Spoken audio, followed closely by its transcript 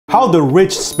How the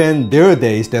rich spend their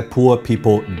days that poor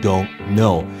people don't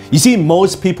know. You see,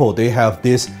 most people, they have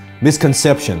this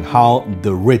misconception how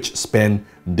the rich spend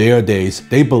their days.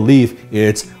 They believe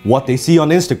it's what they see on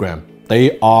Instagram.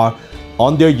 They are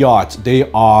on their yachts, they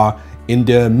are in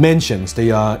their mansions,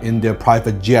 they are in their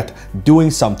private jet doing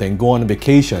something, going on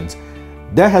vacations.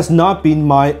 That has not been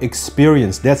my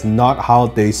experience. That's not how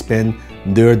they spend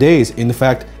their days. In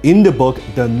fact, in the book,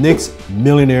 The Next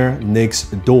Millionaire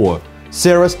Next Door,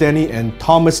 Sarah Stanley and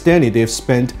Thomas Stanley, they've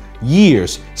spent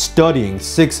years studying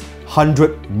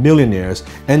 600 millionaires,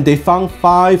 and they found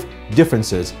 5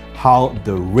 differences how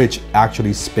the rich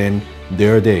actually spend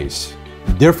their days.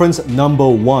 Difference number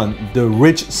 1, the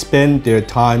rich spend their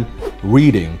time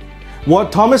reading.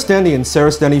 What Thomas Stanley and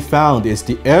Sarah Stanley found is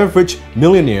the average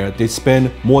millionaire, they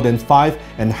spend more than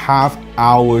 5.5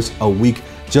 hours a week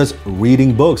just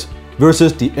reading books,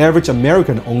 versus the average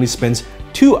American only spends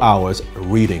 2 hours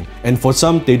reading. And for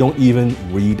some, they don't even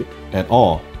read at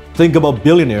all. Think about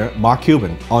billionaire Mark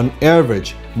Cuban. On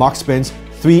average, Mark spends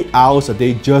 3 hours a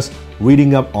day just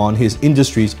reading up on his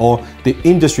industries or the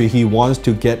industry he wants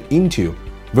to get into,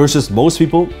 versus most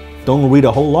people don't read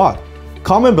a whole lot.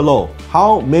 Comment below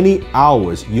how many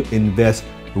hours you invest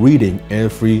reading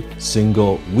every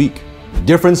single week.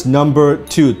 Difference number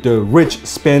 2, the rich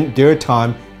spend their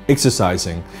time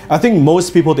exercising. I think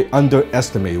most people, they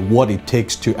underestimate what it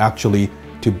takes to actually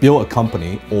build a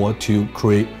company or to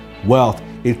create wealth.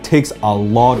 It takes a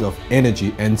lot of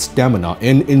energy and stamina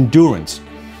and endurance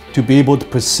to be able to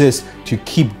persist, to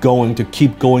keep going, to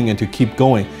keep going, and to keep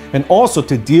going. And also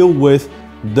to deal with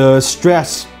the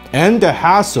stress and the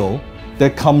hassle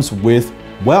that comes with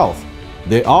wealth.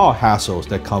 There are hassles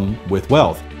that come with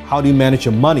wealth. How do you manage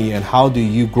your money, and how do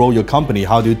you grow your company?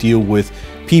 How do you deal with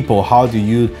people? How do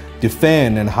you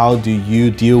defend, and how do you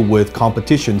deal with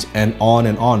competitions, and on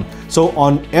and on. So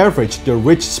on average, the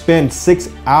rich spend 6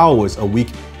 hours a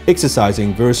week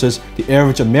exercising, versus the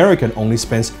average American only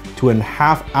spends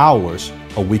 2.5 hours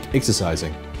a week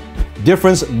exercising.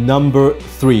 Difference number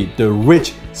 3, the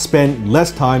rich spend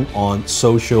less time on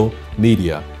social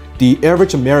media. The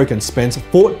average American spends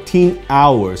 14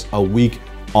 hours a week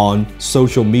on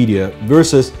social media,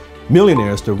 versus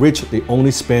millionaires, the rich, they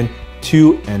only spend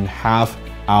 2.5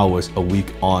 hours a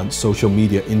week on social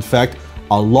media. In fact,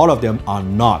 a lot of them are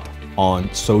not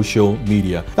on social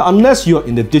media. Now, unless you're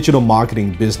in the digital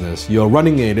marketing business, you're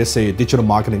running let's say a digital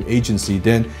marketing agency,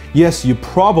 then yes, you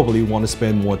probably want to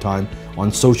spend more time on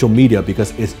social media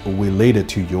because it's related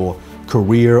to your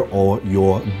career or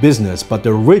your business. But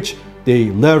the rich, they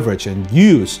leverage and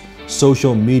use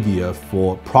social media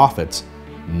for profits,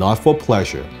 not for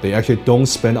pleasure. They actually don't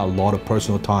spend a lot of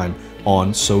personal time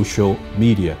on social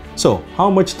media. So how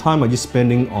much time are you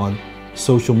spending on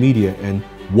social media, and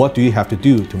what do you have to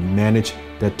do to manage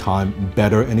that time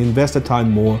better and invest the time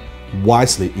more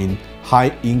wisely in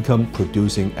high income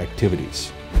producing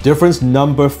activities? Difference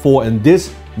number 4, and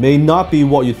this may not be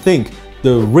what you think,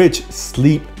 the rich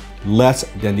sleep less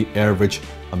than the average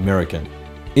American.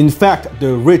 In fact,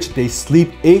 the rich, they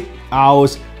sleep 8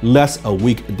 hours less a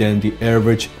week than the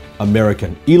average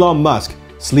American. Elon Musk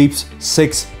sleeps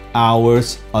 6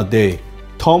 hours a day.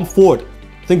 Tom Ford,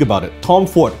 think about it, Tom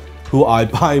Ford, who I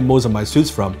buy most of my suits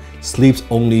from, sleeps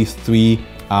only 3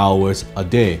 hours a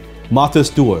day. Martha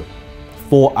Stewart,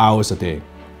 4 hours a day.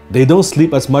 They don't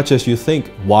sleep as much as you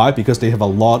think. Why? Because they have a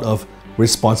lot of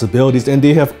responsibilities and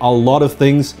they have a lot of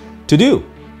things to do.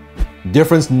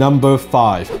 Difference number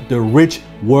 5, the rich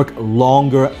work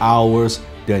longer hours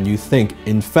than you think.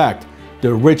 In fact,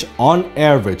 the rich on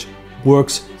average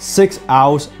works 6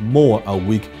 hours more a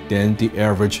week than the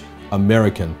average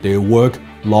American. They work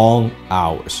long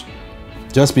hours.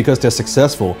 Just because they're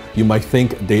successful, you might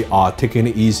think they are taking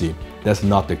it easy. That's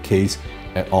not the case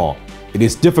at all. It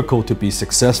is difficult to be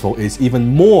successful. It's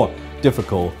even more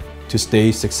difficult to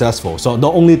stay successful. So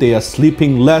not only they are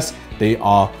sleeping less, they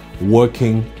are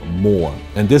working more.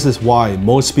 And this is why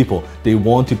most people, they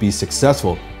want to be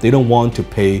successful. They don't want to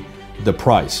pay the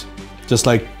price. Just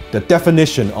like the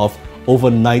definition of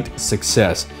overnight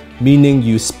success, meaning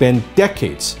you spend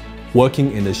decades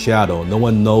working in the shadow. No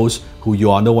one knows who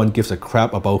you are. No one gives a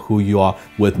crap about who you are,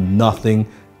 with nothing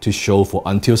to show for,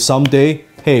 until someday,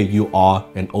 hey, you are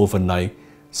an overnight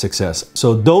success.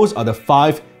 So those are the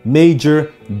 5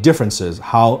 major differences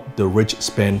how the rich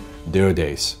spend their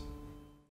days.